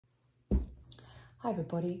Hi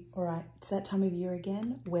everybody. All right, it's that time of year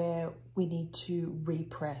again where we need to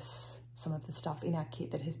repress some of the stuff in our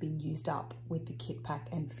kit that has been used up with the kit pack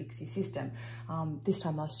and fix your system. This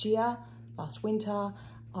time last winter,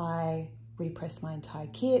 I repressed my entire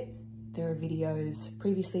kit. There are videos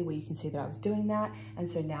previously where you can see that I was doing that,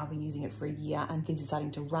 and so now I've been using it for a year and things are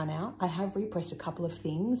starting to run out. I have repressed a couple of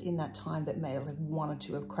things in that time that may have like one or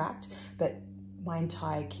two have cracked, but my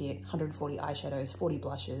entire kit, 140 eyeshadows, 40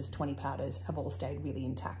 blushes, 20 powders, have all stayed really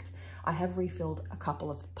intact. I have refilled a couple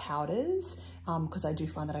of powders because I do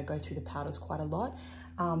find that I go through the powders quite a lot,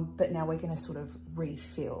 but now we're gonna sort of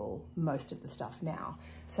refill most of the stuff now.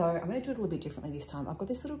 So I'm gonna do it a little bit differently this time. I've got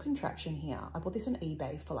this little contraption here. I bought this on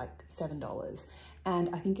eBay for like $7, and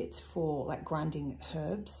I think it's for like grinding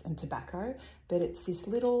herbs and tobacco, but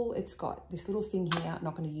it's got this little thing here. I'm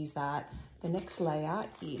not gonna use that. The next layer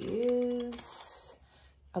is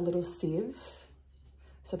a little sieve.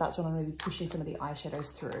 So that's what I'm gonna be pushing some of the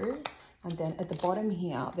eyeshadows through. And then at the bottom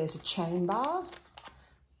here, there's a chamber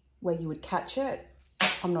where you would catch it.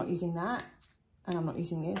 I'm not using that, and I'm not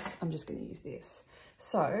using this. I'm just gonna use this.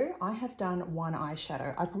 So I have done one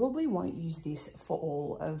eyeshadow. I probably won't use this for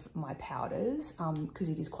all of my powders because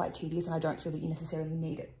it is quite tedious and I don't feel that you necessarily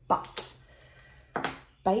need it. But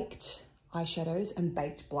baked eyeshadows and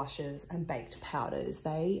baked blushes and baked powders,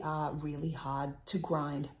 they are really hard to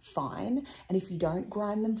grind fine. And if you don't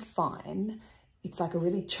grind them fine, it's like a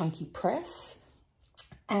really chunky press.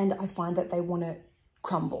 And I find that they want to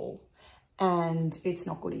crumble and it's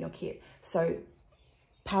not good in your kit. So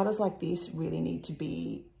powders like this really need to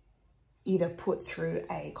be either put through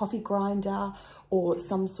a coffee grinder or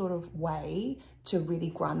some sort of way to really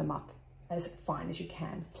grind them up as fine as you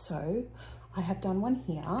can. So I have done one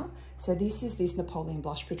here. So this is this Napoleon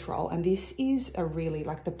Blush Patrol, and this is a really,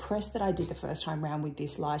 like the press that I did the first time around with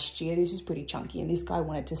this last year, this was pretty chunky, and this guy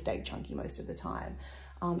wanted to stay chunky most of the time.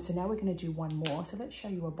 So now we're gonna do one more. So let's show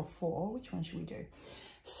you a before. Which one should we do?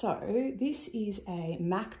 So this is a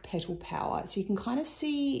MAC Petal Power. So you can kind of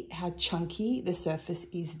see how chunky the surface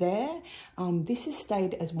is there. This has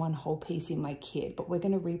stayed as one whole piece in my kit, but we're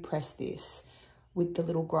gonna repress this with the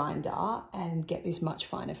little grinder and get this much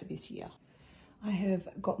finer for this year. I have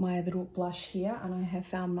got my little blush here and I have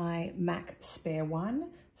found my MAC spare one.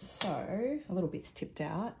 So a little bit's tipped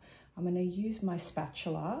out. I'm gonna use my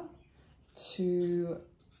spatula to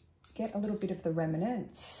get a little bit of the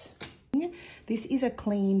remnants. This is a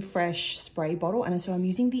clean, fresh spray bottle, and so I'm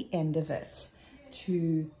using the end of it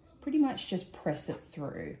to pretty much just press it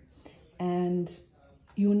through. And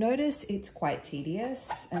you'll notice it's quite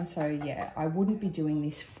tedious, and so yeah, I wouldn't be doing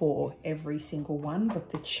this for every single one,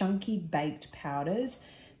 but the chunky baked powders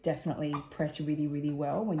definitely press really, really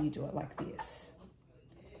well when you do it like this.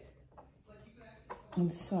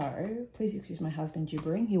 And so, please excuse my husband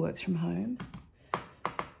gibbering, he works from home.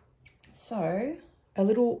 So, a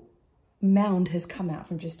little mound has come out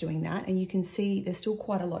from just doing that, and you can see there's still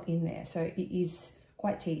quite a lot in there, so it is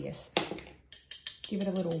quite tedious. Give it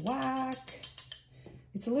a little whack.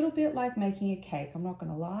 It's a little bit like making a cake, I'm not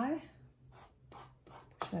gonna lie.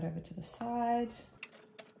 Push that over to the side.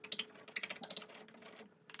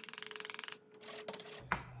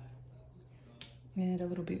 And a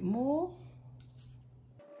little bit more.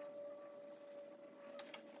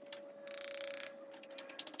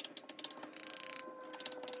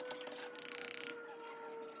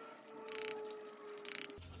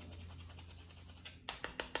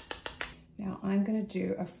 Now I'm going to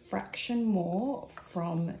do a fraction more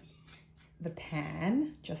from the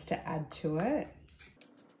pan just to add to it.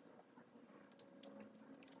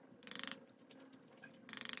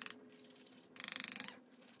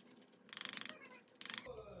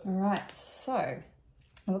 All right, so it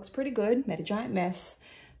looks pretty good, made a giant mess.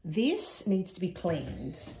 This needs to be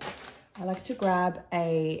cleaned. I like to grab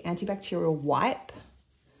a antibacterial wipe.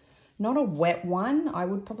 Not a wet one. I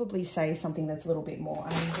would probably say something that's a little bit more.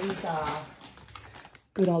 I mean, these are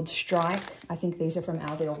good old Strike. I think these are from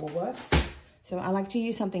Aldi or Woolworths. So I like to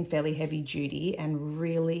use something fairly heavy duty and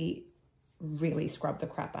really, really scrub the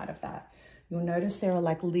crap out of that. You'll notice there are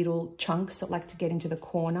like little chunks that like to get into the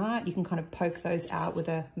corner. You can kind of poke those out with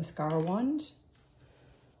a mascara wand.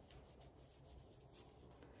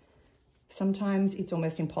 Sometimes it's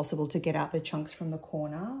almost impossible to get out the chunks from the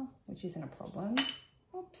corner, which isn't a problem.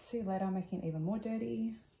 Oops, see you later, making it even more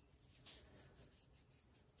dirty.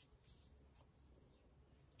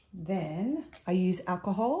 Then I use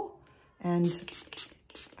alcohol and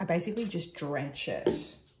I basically just drench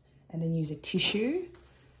it and then use a tissue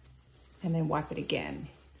and then wipe it again.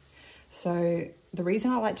 So the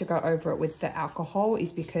reason I like to go over it with the alcohol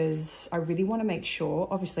is because I really want to make sure,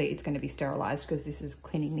 obviously it's going to be sterilized because this is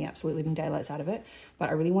cleaning the absolute living daylights out of it, but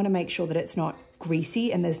I really want to make sure that it's not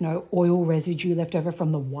greasy and there's no oil residue left over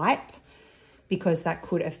from the wipe, because that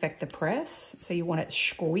could affect the press. So you want it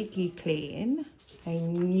squeaky clean. A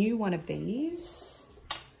new one of these.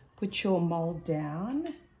 Put your mold down.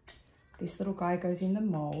 This little guy goes in the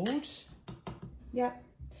mold. Yep.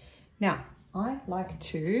 Now, I like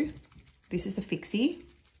to, this is the fixie,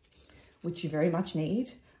 which you very much need.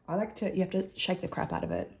 I like to, you have to shake the crap out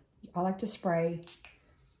of it. I like to spray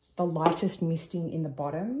the lightest misting in the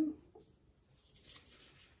bottom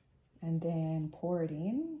and then pour it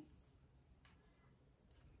in.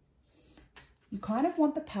 You kind of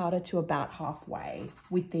want the powder to about halfway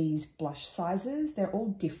with these blush sizes. They're all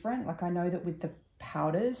different. Like I know that with the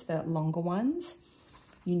powders, the longer ones,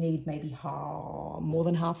 you need maybe more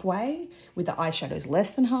than halfway. With the eyeshadows,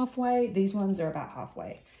 less than halfway. These ones are about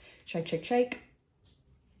halfway. Shake, shake, shake.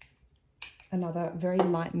 Another very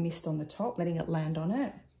light mist on the top, letting it land on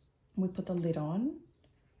it. We put the lid on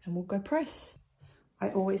and we'll go press.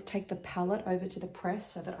 I always take the palette over to the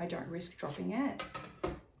press so that I don't risk dropping it.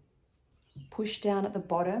 Push down at the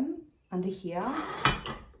bottom under here.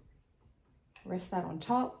 Rest that on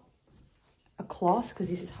top. A cloth, because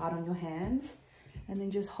this is hard on your hands. And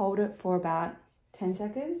then just hold it for about 10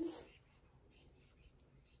 seconds.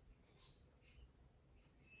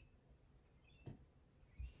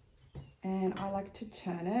 And I like to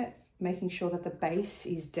turn it, making sure that the base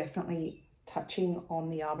is definitely touching on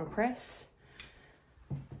the arbor press.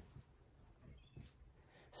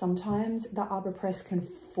 Sometimes the arbor press can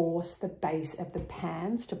force the base of the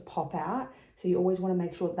pans to pop out. So you always want to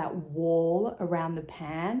make sure that that wall around the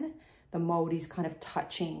pan, the mold is kind of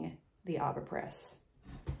touching the arbor press.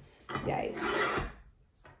 Yay.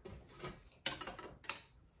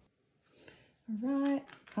 All right,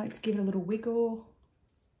 I like to give it a little wiggle.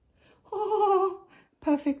 Oh,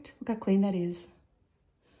 perfect. Look how clean that is.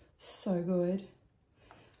 So good.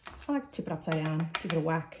 I like to tip it upside down, give it a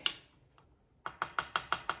whack.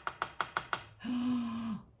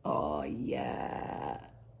 Oh yeah,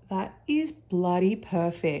 that is bloody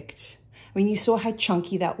perfect. I mean, you saw how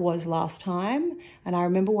chunky that was last time. And I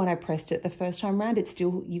remember when I pressed it the first time around, it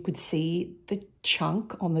still, you could see the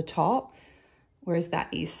chunk on the top, whereas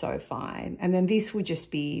that is so fine. And then this would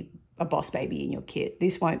just be a boss baby in your kit.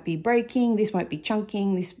 This won't be breaking, this won't be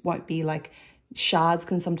chunking, this won't be like, shards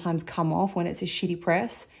can sometimes come off when it's a shitty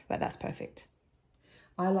press, but that's perfect.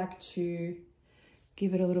 I like to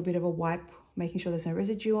give it a little bit of a wipe, making sure there's no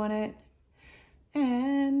residue on it.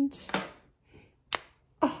 And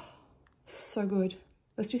oh, so good.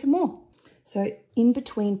 Let's do some more. So in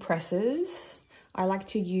between presses, I like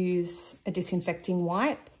to use a disinfecting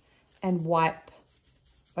wipe and wipe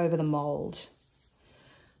over the mold.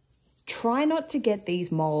 Try not to get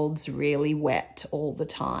these molds really wet all the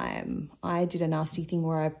time. I did a nasty thing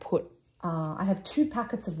where I put, I have 2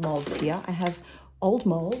 packets of molds here. I have old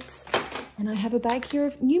molds and I have a bag here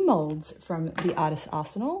of new molds from the Artist's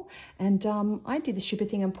Arsenal. And I did the stupid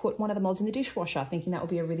thing and put one of the molds in the dishwasher, thinking that would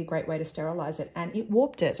be a really great way to sterilize it. And it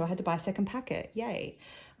warped it, so I had to buy a second packet, yay.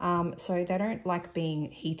 So they don't like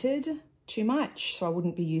being heated too much, so I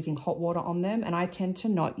wouldn't be using hot water on them. And I tend to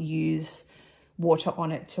not use water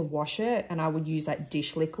on it to wash it, and I would use that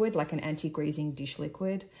dish liquid, like an anti-greasing dish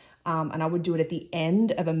liquid. And I would do it at the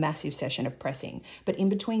end of a massive session of pressing. But in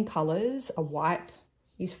between colors, a wipe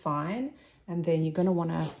is fine. And then you're gonna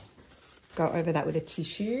wanna go over that with a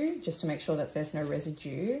tissue just to make sure that there's no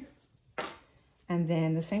residue. And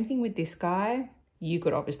then the same thing with this guy. You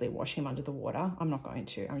could obviously wash him under the water. I'm not going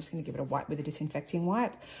to. I'm just gonna give it a wipe with a disinfecting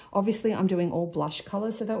wipe. Obviously, I'm doing all blush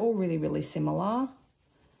colors, so they're all really, really similar.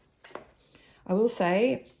 I will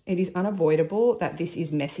say it is unavoidable that this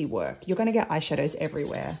is messy work. You're gonna get eyeshadows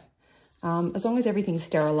everywhere. As long as everything's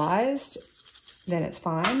sterilized, then it's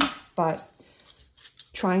fine. But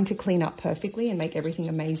trying to clean up perfectly and make everything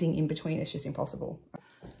amazing in between is just impossible.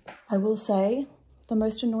 I will say the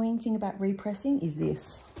most annoying thing about repressing is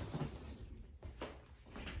this.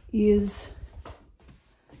 Is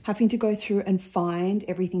having to go through and find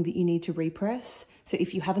everything that you need to repress. So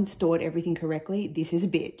if you haven't stored everything correctly, this is a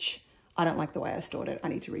bitch. I don't like the way I stored it. I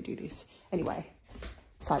need to redo this. Anyway,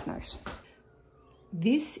 side note.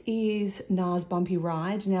 This is NARS Bumpy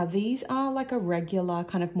Ride. Now these are like a regular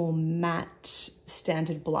kind of more matte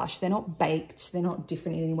standard blush. They're not baked. They're not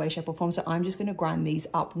different in any way, shape or form. So I'm just going to grind these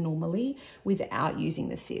up normally without using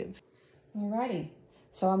the sieve. Alrighty.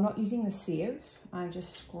 So I'm not using the sieve. I'm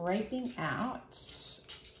just scraping out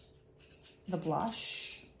the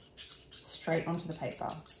blush straight onto the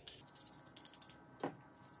paper.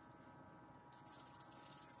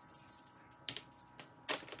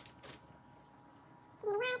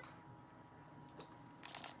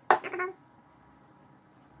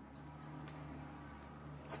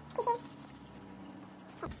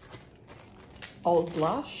 Old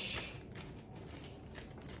blush.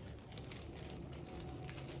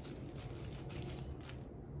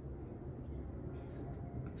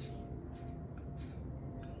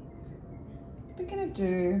 We're gonna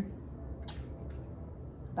do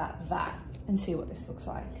about that and see what this looks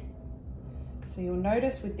like. So you'll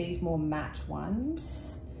notice with these more matte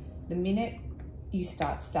ones, the minute you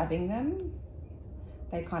start stabbing them,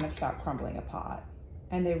 they kind of start crumbling apart,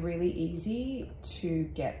 and they're really easy to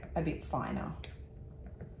get a bit finer.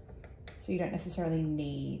 So you don't necessarily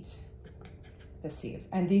need the sieve.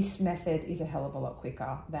 And this method is a hell of a lot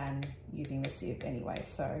quicker than using the sieve anyway,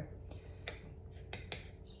 so.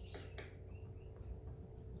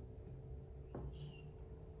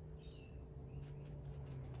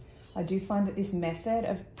 I do find that this method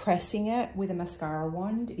of pressing it with a mascara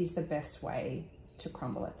wand is the best way to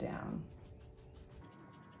crumble it down.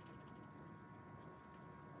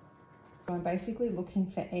 So I'm basically looking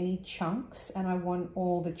for any chunks, and I want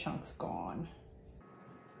all the chunks gone.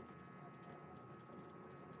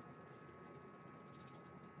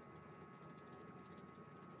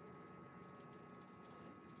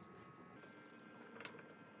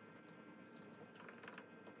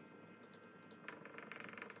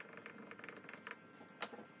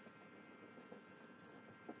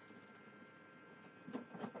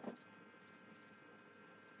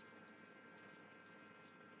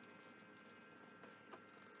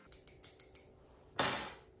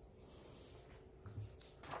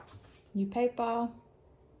 New paper,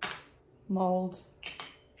 mold,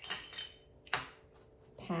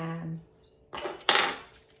 pan,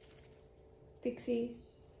 fixie,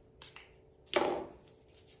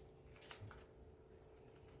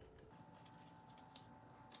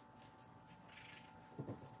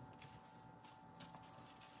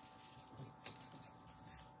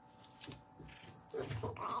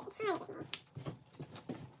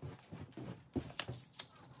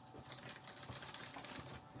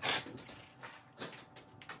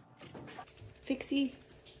 fixie,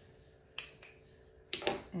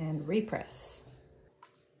 and repress.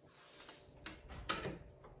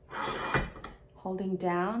 Holding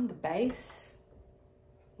down the base,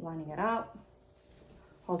 lining it up,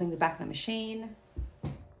 holding the back of the machine.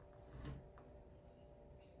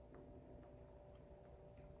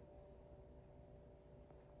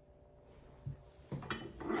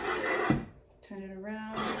 Turn it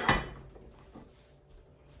around.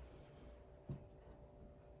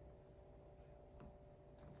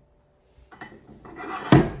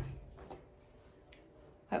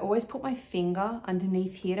 I always put my finger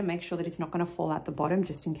underneath here to make sure that it's not going to fall out the bottom,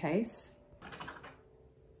 just in case.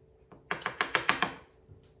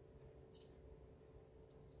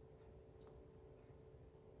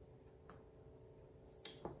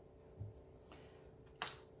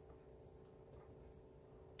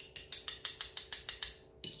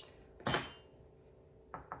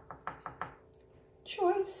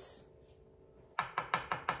 Choice.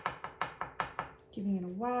 Giving it a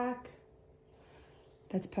whack.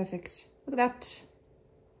 That's perfect. Look at that.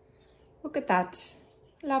 Look at that.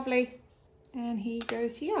 Lovely. And he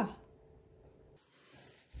goes here.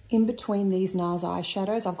 In between these NARS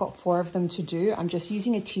eyeshadows, I've got 4 of them to do. I'm just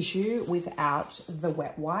using a tissue without the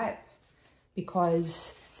wet wipe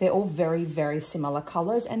because they're all very, very similar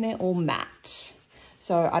colors and they're all matte.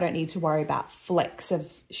 So I don't need to worry about flecks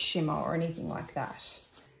of shimmer or anything like that.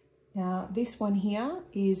 Now, this one here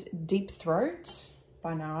is Deep Throat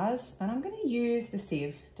by NARS, and I'm going to use the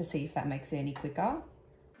sieve to see if that makes it any quicker.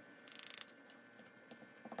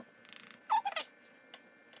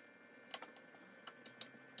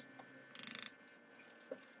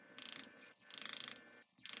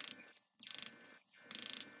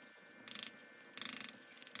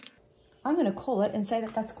 I'm going to call it and say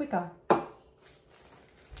that that's quicker.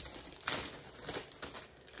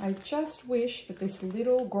 I just wish that this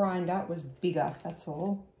little grinder was bigger, that's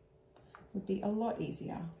all. Would be a lot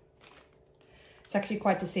easier. It's actually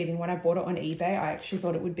quite deceiving. When I bought it on eBay, I actually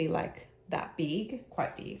thought it would be like that big,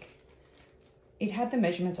 quite big. It had the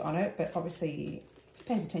measurements on it, but obviously it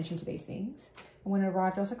pays attention to these things. And when it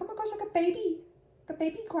arrived, I was like, oh my gosh, like a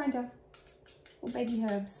baby grinder, or baby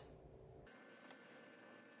herbs.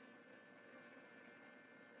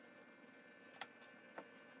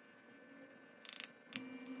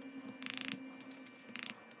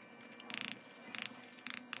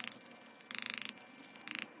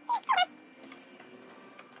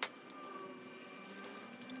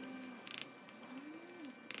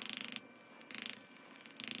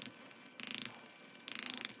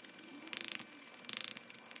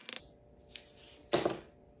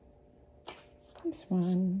 This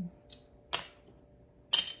one.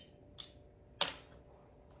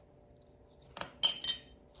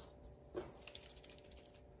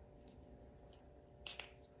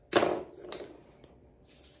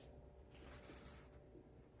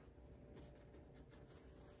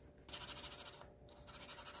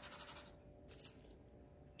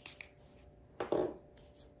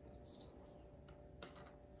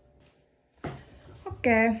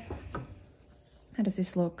 Okay, how does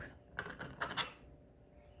this look?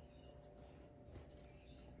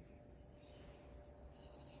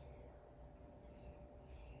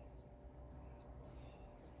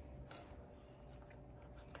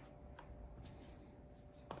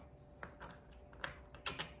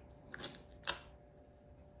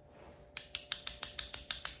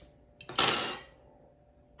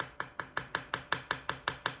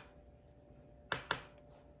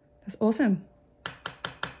 That's awesome.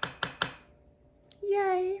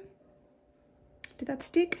 Yay. Did that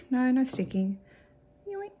stick? No, no sticking.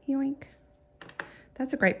 Yoink, yoink.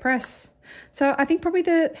 That's a great press. So I think probably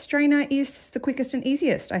the strainer is the quickest and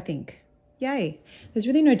easiest, I think. Yay. There's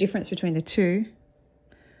really no difference between the two.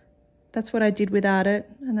 That's what I did without it,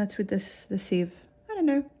 and that's with this, the sieve. I don't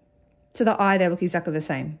know. To the eye, they look exactly the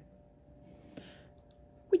same.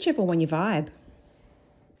 Whichever one you vibe.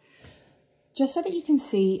 Just so that you can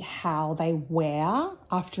see how they wear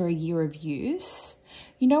after a year of use,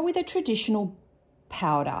 you know, with a traditional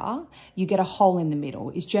powder, you get a hole in the middle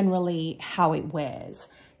is generally how it wears.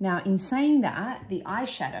 Now, in saying that, the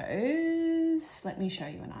eyeshadows, let me show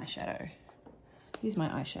you an eyeshadow. Here's my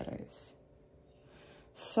eyeshadows.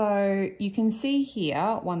 So you can see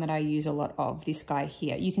here, one that I use a lot of, this guy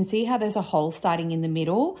here. You can see how there's a hole starting in the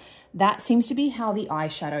middle. That seems to be how the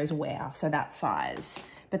eyeshadows wear, so that size.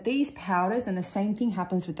 But these powders, and the same thing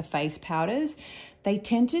happens with the face powders, they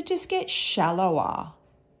tend to just get shallower.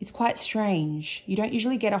 It's quite strange. You don't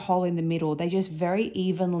usually get a hole in the middle. They just very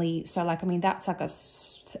evenly, so like, I mean, that's like a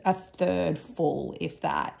third full, if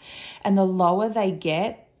that. And the lower they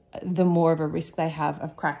get, the more of a risk they have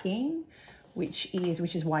of cracking, which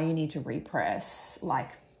is why you need to repress, like,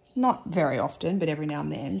 not very often, but every now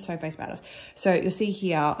and then. So face powders. So you'll see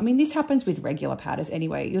here, I mean, this happens with regular powders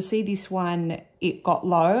anyway. You'll see this one, it got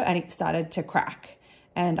low and it started to crack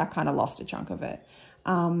and I kind of lost a chunk of it.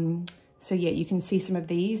 So yeah, you can see some of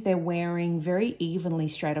these, they're wearing very evenly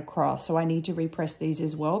straight across. So I need to repress these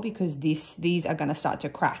as well because these are gonna start to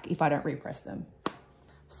crack if I don't repress them.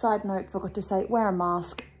 Side note, forgot to say, wear a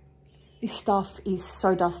mask. This stuff is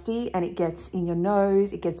so dusty and it gets in your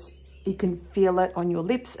nose, you can feel it on your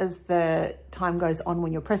lips as the time goes on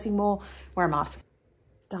when you're pressing more. Wear a mask.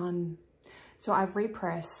 Done. So I've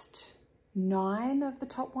repressed 9 of the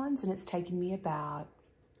top ones and it's taken me about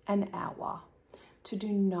an hour to do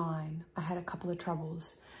 9. I had a couple of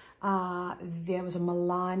troubles. There was a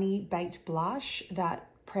Milani baked blush that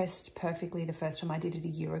pressed perfectly the first time I did it a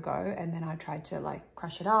year ago, and then I tried to like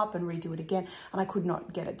crush it up and redo it again and I could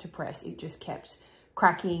not get it to press. It just kept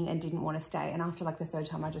cracking and didn't want to stay. And after like the 3rd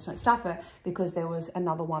time, I just went stuff it because there was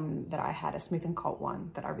another one that I had, a Smooth and Colt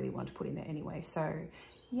one that I really wanted to put in there anyway. So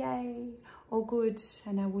yay, all good.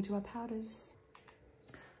 And now we'll do our powders.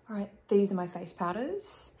 All right, these are my face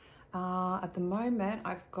powders. At the moment,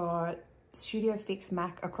 I've got Studio Fix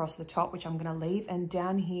MAC across the top, which I'm gonna leave. And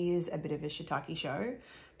down here's a bit of a shiitake show.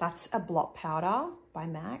 That's a blot powder by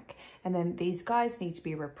MAC. And then these guys need to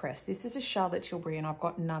be repressed. This is a Charlotte Tilbury and I've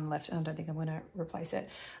got none left and I don't think I'm gonna replace it.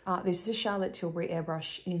 This is a Charlotte Tilbury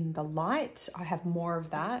airbrush in the light. I have more of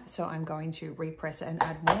that, so I'm going to repress it and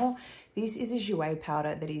add more. This is a Jouer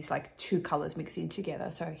powder that is like 2 colors mixed in together.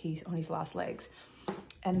 So he's on his last legs.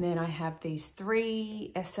 And then I have these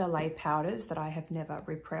 3 SLA powders that I have never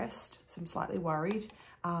repressed. So I'm slightly worried.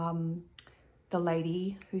 The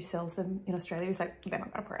lady who sells them in Australia is like, they're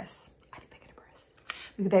not gonna press. I think they're gonna press.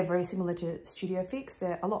 Because they're very similar to Studio Fix.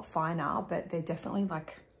 They're a lot finer, but they're definitely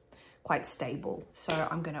like quite stable. So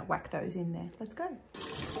I'm gonna whack those in there. Let's go.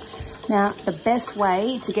 Now, the best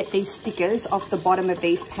way to get these stickers off the bottom of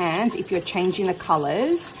these pans, if you're changing the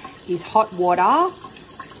colors, is hot water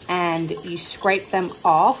and you scrape them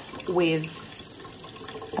off with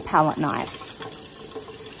a palette knife.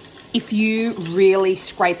 If you really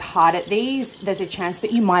scrape hard at these, there's a chance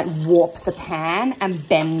that you might warp the pan and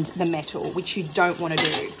bend the metal, which you don't want to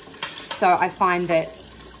do. So I find that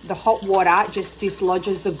the hot water just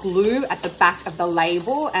dislodges the glue at the back of the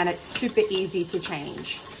label and it's super easy to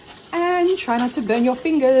change. And try not to burn your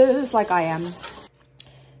fingers like I am.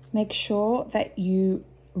 Make sure that you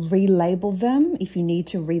relabel them. If you need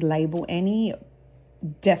to relabel any,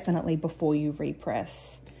 definitely before you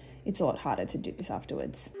repress. It's a lot harder to do this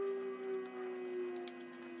afterwards.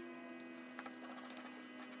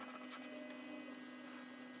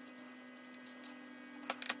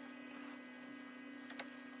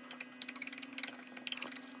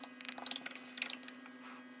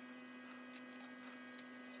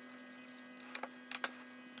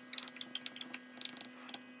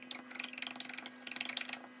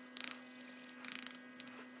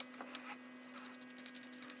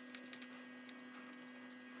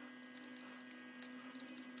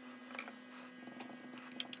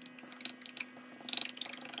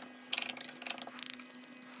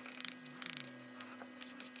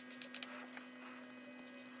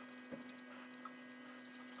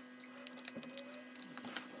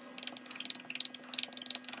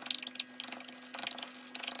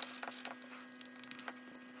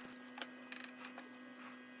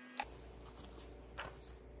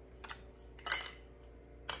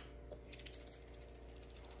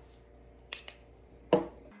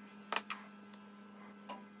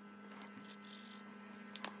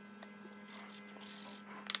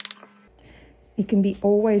 It can be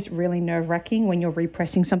always really nerve-wracking when you're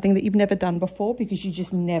repressing something that you've never done before, because you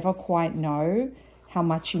just never quite know how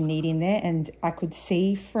much you need in there. And I could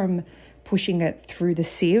see from pushing it through the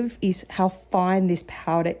sieve is how fine this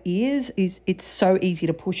powder is it's so easy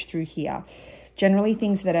to push through here. Generally,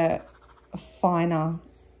 things that are finer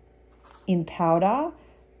in powder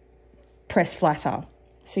press flatter,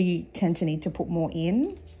 so you tend to need to put more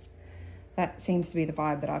in. That seems to be the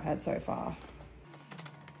vibe that I've had so far.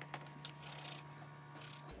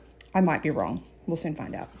 I might be wrong. We'll soon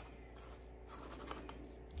find out.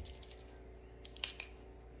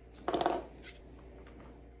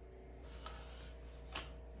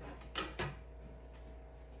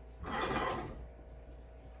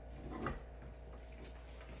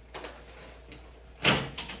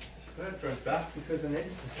 I drove back because I needed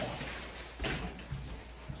some stuff.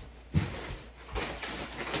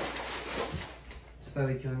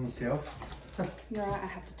 Slowly killing yourself. No, I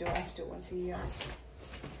have to do it. I have to do it once a year.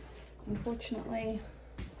 Unfortunately.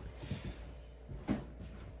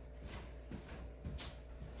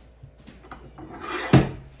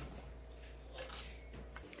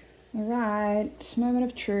 All right, moment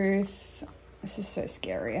of truth. This is so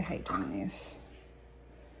scary. I hate doing this.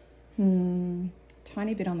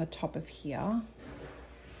 Tiny bit on the top of here.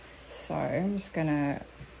 So I'm just gonna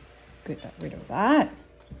get rid of that.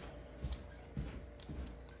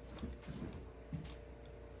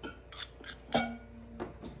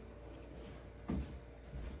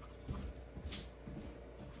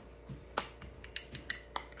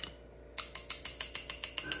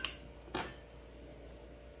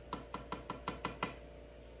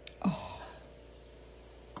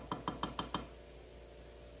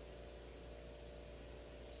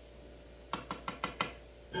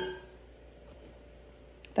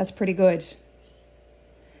 That's pretty good.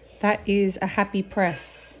 That is a happy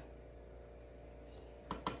press.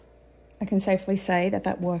 I can safely say that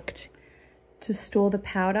that worked. To store the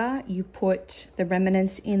powder, you put the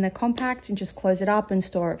remnants in the compact and just close it up and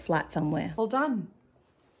store it flat somewhere. All done.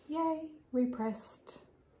 Yay, repressed.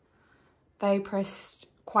 They pressed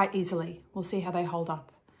quite easily. We'll see how they hold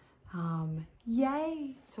up.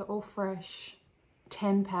 Yay, so all fresh.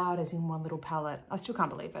 10 powders in one little palette. I still can't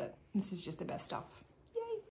believe it. This is just the best stuff.